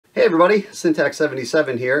Hey everybody,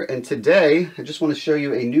 Syntax77 here, and today I just want to show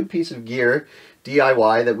you a new piece of gear,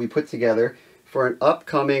 DIY, that we put together for an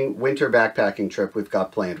upcoming winter backpacking trip we've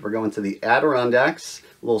got planned. We're going to the Adirondacks,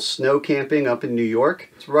 a little snow camping up in New York.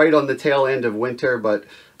 It's right on the tail end of winter, but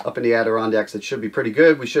up in the Adirondacks it should be pretty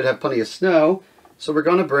good. We should have plenty of snow, so we're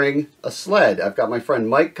going to bring a sled. I've got my friend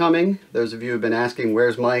Mike coming. Those of you who have been asking,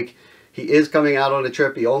 where's Mike? He is coming out on a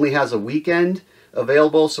trip. He only has a weekend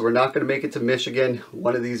available, so we're not going to make it to Michigan.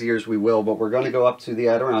 One of these years we will, but we're going to go up to the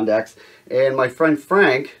Adirondacks. And my friend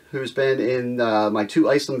Frank, who's been in my 2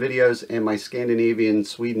 Iceland videos and my Scandinavian,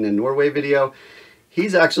 Sweden, and Norway video,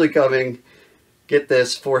 he's actually coming, get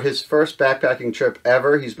this, for his first backpacking trip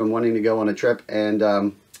ever. He's been wanting to go on a trip,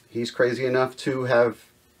 and he's crazy enough to have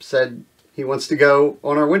said he wants to go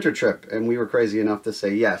on our winter trip, and we were crazy enough to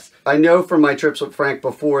say yes. I know from my trips with Frank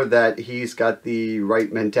before that he's got the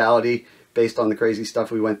right mentality based on the crazy stuff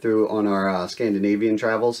we went through on our Scandinavian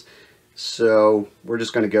travels. So we're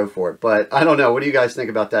just going to go for it. But I don't know. What do you guys think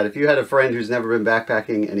about that? If you had a friend who's never been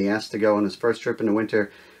backpacking and he asked to go on his first trip in the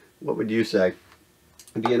winter, what would you say?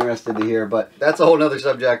 I'd be interested to hear, but that's a whole nother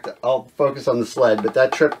subject. I'll focus on the sled, but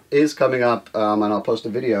that trip is coming up, and I'll post a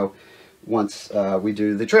video once we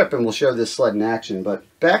do the trip, and we'll show this sled in action. But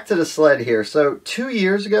back to the sled here. So 2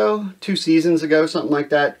 years ago, 2 seasons ago, something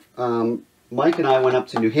like that, Mike and I went up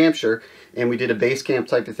to New Hampshire, and we did a base camp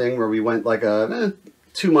type of thing where we went like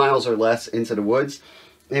 2 miles or less into the woods,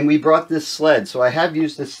 and we brought this sled. So I have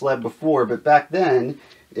used this sled before, but back then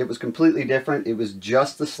it was completely different. It was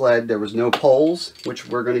just the sled. There was no poles, which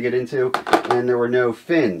we're going to get into, and there were no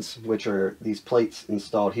fins, which are these plates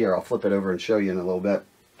installed here. I'll flip it over and show you in a little bit.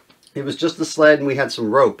 It was just the sled, and we had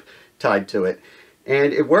some rope tied to it,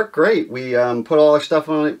 and it worked great. We put all our stuff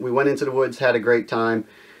on it. We went into the woods, had a great time.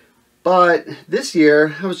 But this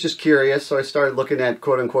year, I was just curious, so I started looking at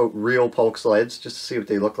quote-unquote real Pulk sleds just to see what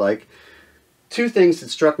they look like. 2 things that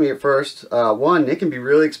struck me at first. One, they can be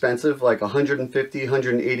really expensive, like 150,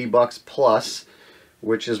 180 bucks plus,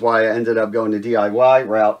 which is why I ended up going the DIY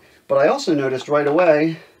route. But I also noticed right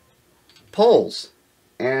away poles,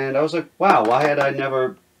 and I was like, wow, why had I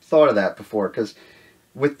never thought of that before? Because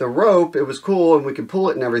with the rope, it was cool and we could pull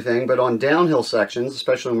it and everything, but on downhill sections,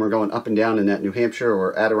 especially when we're going up and down in that New Hampshire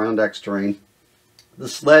or Adirondacks terrain, the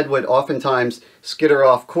sled would oftentimes skitter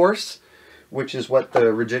off course, which is what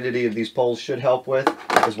the rigidity of these poles should help with,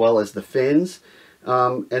 as well as the fins.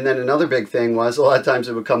 And then another big thing was a lot of times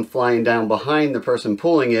it would come flying down behind the person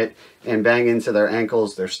pulling it and bang into their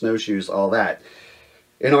ankles, their snowshoes, all that.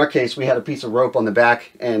 In our case, we had a piece of rope on the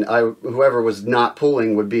back, and whoever was not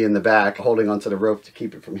pulling would be in the back, holding onto the rope to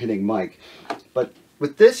keep it from hitting Mike. But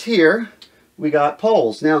with this here, we got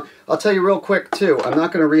poles. Now, I'll tell you real quick, too. I'm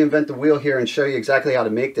not going to reinvent the wheel here and show you exactly how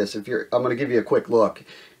to make this. I'm going to give you a quick look.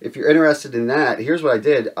 If you're interested in that, here's what I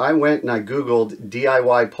did. I went and I Googled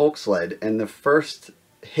DIY Pulk Sled, and the first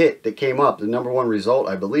hit that came up, the #1 result,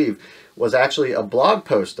 I believe, was actually a blog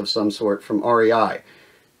post of some sort from REI.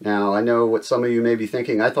 Now, I know what some of you may be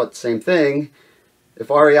thinking. I thought the same thing. If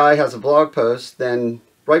REI has a blog post, then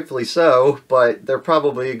rightfully so, but they're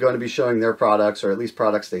probably going to be showing their products, or at least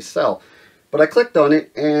products they sell. But I clicked on it,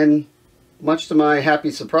 and much to my happy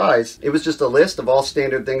surprise, it was just a list of all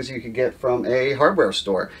standard things you could get from a hardware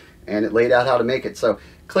store, and it laid out how to make it. So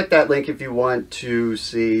click that link if you want to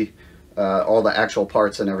see all the actual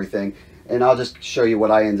parts and everything. And I'll just show you what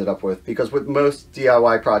I ended up with, because with most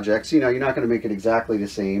DIY projects, you know, you're not going to make it exactly the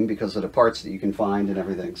same because of the parts that you can find and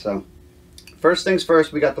everything. So first things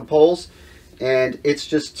first, we got the poles, and it's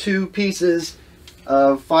just 2 pieces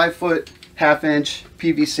of 5-foot 1/2-inch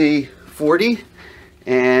PVC 40,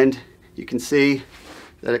 and you can see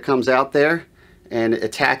that it comes out there and it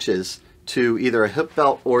attaches to either a hip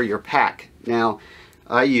belt or your pack. Now,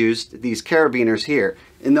 I used these carabiners here.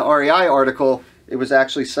 In the REI article, it was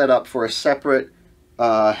actually set up for a separate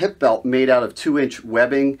hip belt made out of 2-inch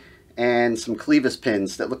webbing and some clevis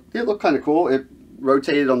pins that look kind of cool. It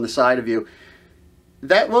rotated on the side of you.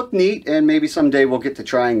 That looked neat, and maybe someday we'll get to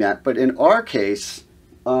trying that. But in our case,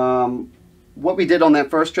 what we did on that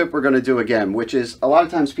first trip, we're going to do again, which is a lot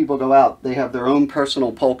of times people go out, they have their own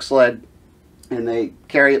personal Pulk sled, and they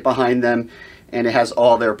carry it behind them, and it has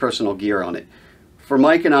all their personal gear on it. For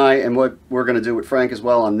Mike and I, and what we're going to do with Frank as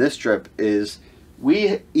well on this trip, is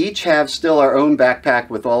we each have still our own backpack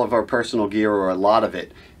with all of our personal gear, or a lot of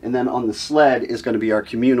it. And then on the sled is going to be our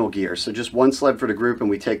communal gear. So just one sled for the group, and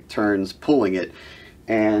we take turns pulling it.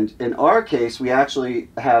 And in our case, we actually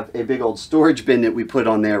have a big old storage bin that we put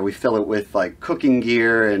on there. We fill it with like cooking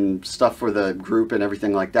gear and stuff for the group and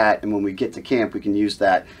everything like that. And when we get to camp, we can use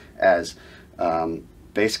that as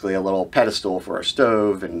basically a little pedestal for our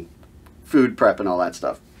stove and food prep and all that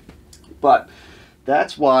stuff. But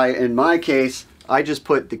that's why, in my case, I just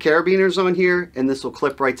put the carabiners on here, and this will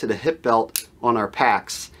clip right to the hip belt on our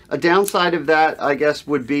packs. A downside of that, I guess,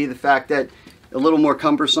 would be the fact that a little more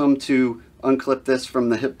cumbersome to unclip this from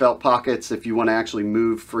the hip belt pockets if you want to actually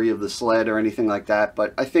move free of the sled or anything like that,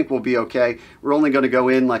 but I think we'll be okay. We're only going to go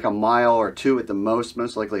in like a mile or two at the most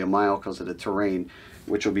likely a mile because of the terrain,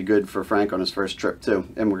 which will be good for Frank on his first trip too.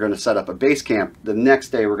 And we're going to set up a base camp. The next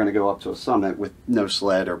day we're going to go up to a summit with no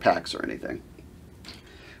sled or packs or anything.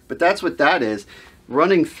 But that's what that is.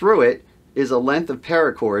 Running through it is a length of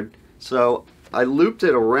paracord, so I looped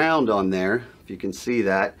it around on there, if you can see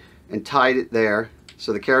that, and tied it there.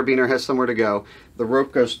 So the carabiner has somewhere to go. The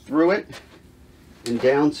rope goes through it and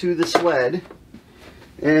down to the sled.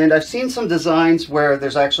 And I've seen some designs where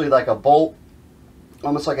there's actually like a bolt,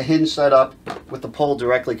 almost like a hinge set up with the pole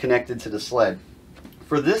directly connected to the sled.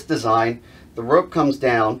 For this design, the rope comes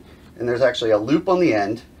down and there's actually a loop on the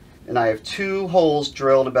end, and I have two holes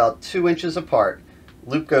drilled about 2 inches apart.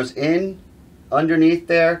 Loop goes in underneath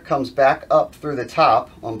there, comes back up through the top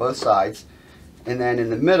on both sides. And then in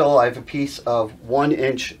the middle, I have a piece of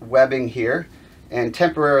 1-inch webbing here, and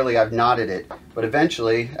temporarily I've knotted it. But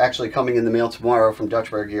eventually, actually coming in the mail tomorrow from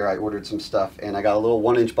Dutchburg Gear, I ordered some stuff, and I got a little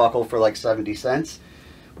 1-inch buckle for like 70 cents.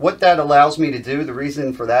 What that allows me to do, the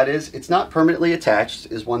reason for that is, it's not permanently attached,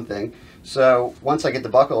 is one thing. So once I get the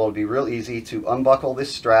buckle, it'll be real easy to unbuckle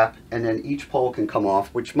this strap, and then each pole can come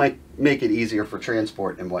off, which might make it easier for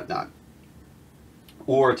transport and whatnot.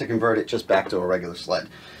 Or to convert it just back to a regular sled.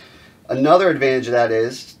 Another advantage of that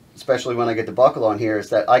is, especially when I get the buckle on here, is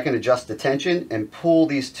that I can adjust the tension and pull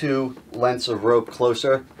these two lengths of rope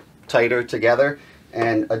closer, tighter together,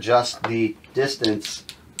 and adjust the distance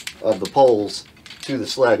of the poles to the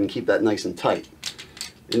sled and keep that nice and tight.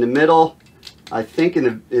 In the middle, I think in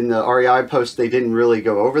the REI post they didn't really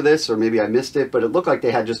go over this, or maybe I missed it, but it looked like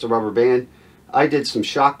they had just a rubber band. I did some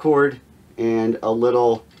shock cord and a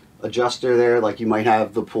little adjuster there, like you might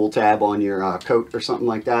have the pull tab on your coat or something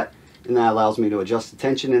like that. And that allows me to adjust the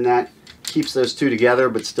tension in that. Keeps those two together,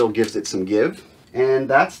 but still gives it some give. And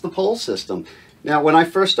that's the pole system. Now, when I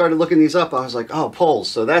first started looking these up, I was like, oh, poles,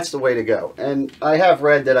 so that's the way to go. And I have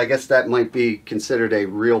read that I guess that might be considered a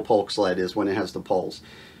real Pulk sled, is when it has the poles.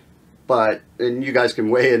 But, and you guys can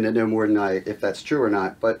weigh in to know more than I if that's true or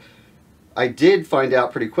not, but I did find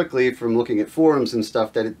out pretty quickly from looking at forums and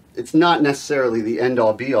stuff that it's not necessarily the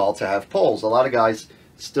end-all be-all to have poles. A lot of guys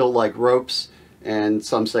still like ropes, and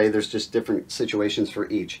some say there's just different situations for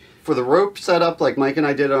each. For the rope setup, like Mike and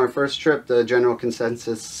I did on our first trip, the general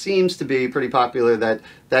consensus seems to be pretty popular that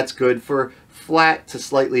that's good for flat to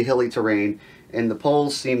slightly hilly terrain, and the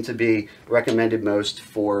poles seem to be recommended most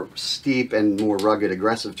for steep and more rugged,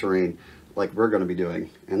 aggressive terrain like we're going to be doing,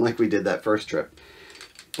 and like we did that first trip.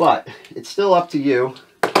 But it's still up to you,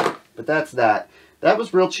 but that's that. That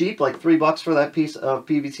was real cheap, like $3 for that piece of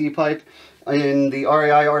PVC pipe. In the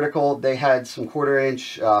REI article, they had some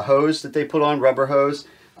 1/4-inch hose that they put on, rubber hose.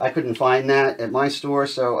 I couldn't find that at my store,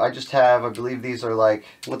 so I just have, I believe these are like,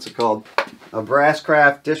 what's it called? A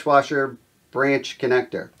Brasscraft dishwasher branch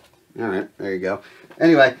connector. All right, there you go.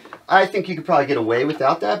 Anyway, I think you could probably get away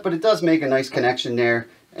without that, but it does make a nice connection there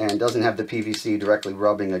and doesn't have the PVC directly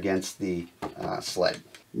rubbing against the sled.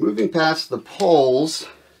 Moving past the poles,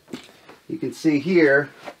 you can see here,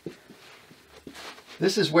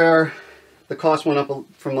 this is where the cost went up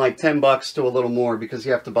from like $10 to a little more because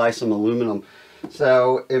you have to buy some aluminum.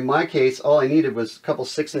 So in my case, all I needed was a couple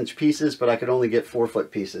 6-inch pieces, but I could only get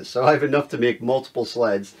 4-foot pieces. So I have enough to make multiple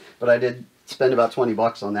sleds, but I did spend about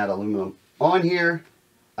 $20 on that aluminum. On here,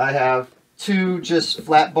 I have two just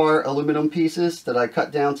flat bar aluminum pieces that I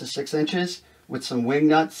cut down to 6 inches with some wing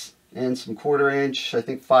nuts and some 1/4-inch, I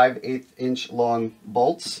think 5/8 inch long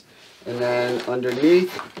bolts. And then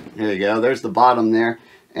underneath, there you go, there's the bottom there.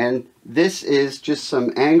 And this is just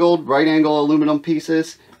some angled, right angle aluminum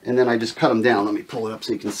pieces, and then I just cut them down. Let me pull it up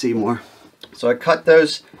so you can see more. So I cut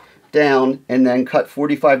those down and then cut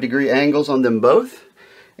 45-degree angles on them both,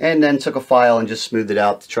 and then took a file and just smoothed it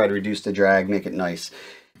out to try to reduce the drag, make it nice.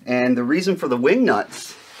 And the reason for the wing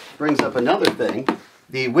nuts brings up another thing.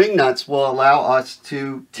 The wing nuts will allow us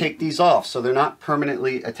to take these off so they're not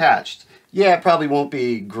permanently attached. Yeah, it probably won't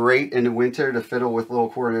be great in the winter to fiddle with little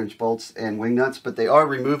 1/4-inch bolts and wing nuts, but they are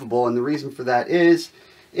removable, and the reason for that is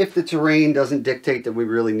if the terrain doesn't dictate that we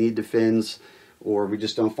really need the fins, or we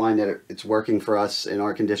just don't find that it's working for us in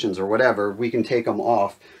our conditions or whatever, we can take them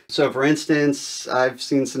off. So for instance, I've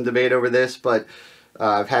seen some debate over this, but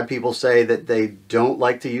I've had people say that they don't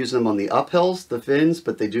like to use them on the uphills, the fins,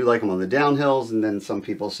 but they do like them on the downhills, and then some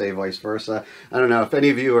people say vice versa. I don't know. If any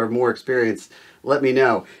of you are more experienced, let me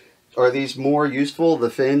know. Are these more useful, the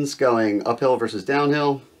fins going uphill versus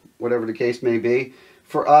downhill, whatever the case may be?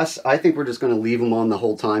 For us, I think we're just going to leave them on the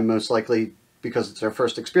whole time, most likely, because it's our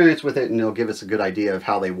first experience with it, and it'll give us a good idea of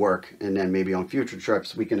how they work, and then maybe on future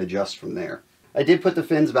trips we can adjust from there. I did put the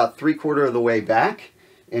fins about 3/4 of the way back.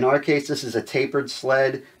 In our case, this is a tapered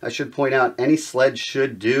sled. I should point out any sled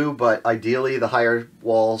should do, but ideally the higher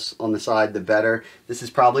walls on the side, the better. This is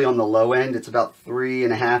probably on the low end. It's about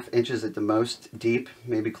 3.5 inches at the most deep,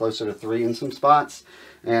 maybe closer to 3 in some spots.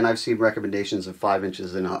 And I've seen recommendations of 5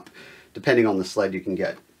 inches and up, depending on the sled you can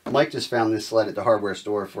get. Mike just found this sled at the hardware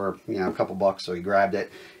store for, a couple bucks, so he grabbed it,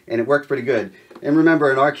 and it worked pretty good. And remember,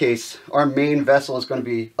 in our case, our main vessel is going to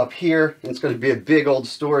be up here, and it's going to be a big old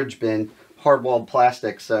storage bin, hard-walled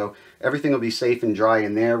plastic, so everything will be safe and dry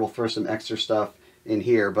in there. We'll throw some extra stuff in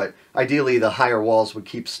here, but ideally the higher walls would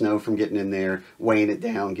keep snow from getting in there, weighing it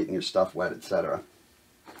down, getting your stuff wet, etc.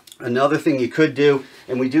 Another thing you could do,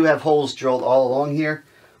 and we do have holes drilled all along here.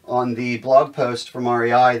 On the blog post from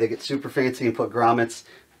REI, they get super fancy and put grommets.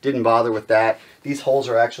 Didn't bother with that. These holes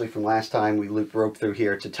are actually from last time we looped rope through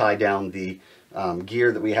here to tie down the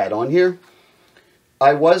gear that we had on here.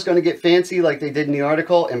 I was going to get fancy like they did in the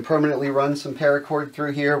article and permanently run some paracord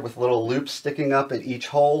through here with little loops sticking up at each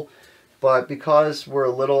hole. But because we're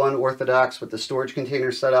a little unorthodox with the storage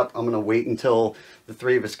container setup, I'm going to wait until the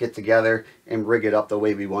three of us get together and rig it up the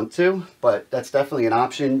way we want to. But that's definitely an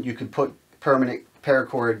option. You could put permanent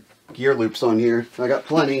paracord gear loops on here. I got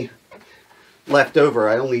plenty left over.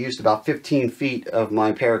 I only used about 15 feet of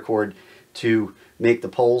my paracord to make the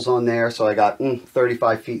poles on there. So I got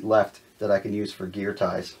 35 feet left that I can use for gear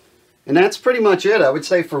ties. And that's pretty much it. I would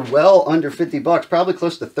say for well under 50 bucks, probably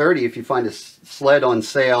close to 30 if you find a sled on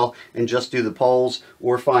sale and just do the poles,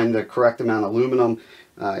 or find the correct amount of aluminum.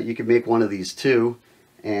 You could make one of these too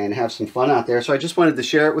and have some fun out there. So I just wanted to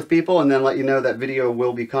share it with people and then let you know that video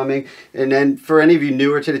will be coming. And then for any of you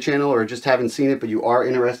newer to the channel or just haven't seen it but you are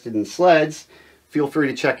interested in sleds, feel free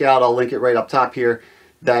to check out, I'll link it right up top here,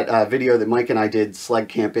 that video that Mike and I did sled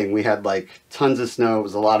camping. We had like tons of snow. It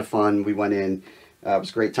was a lot of fun. We went in. It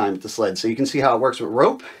was a great time with the sled. So you can see how it works with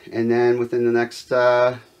rope. And then within the next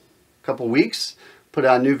couple weeks, put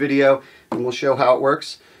out a new video and we'll show how it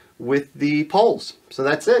works with the poles. So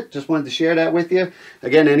that's it. Just wanted to share that with you.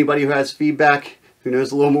 Again, anybody who has feedback, who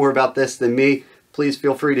knows a little more about this than me, please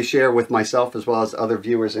feel free to share with myself as well as other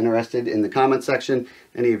viewers interested in the comment section.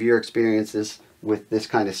 Any of your experiences with this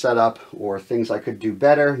kind of setup or things I could do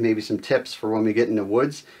better, maybe some tips for when we get in the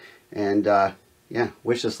woods. And yeah,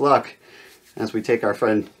 wish us luck as we take our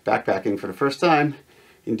friend backpacking for the first time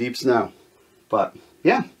in deep snow. But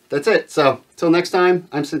yeah, that's it. So till next time,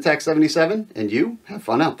 I'm Syntax77 and you have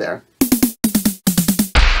fun out there.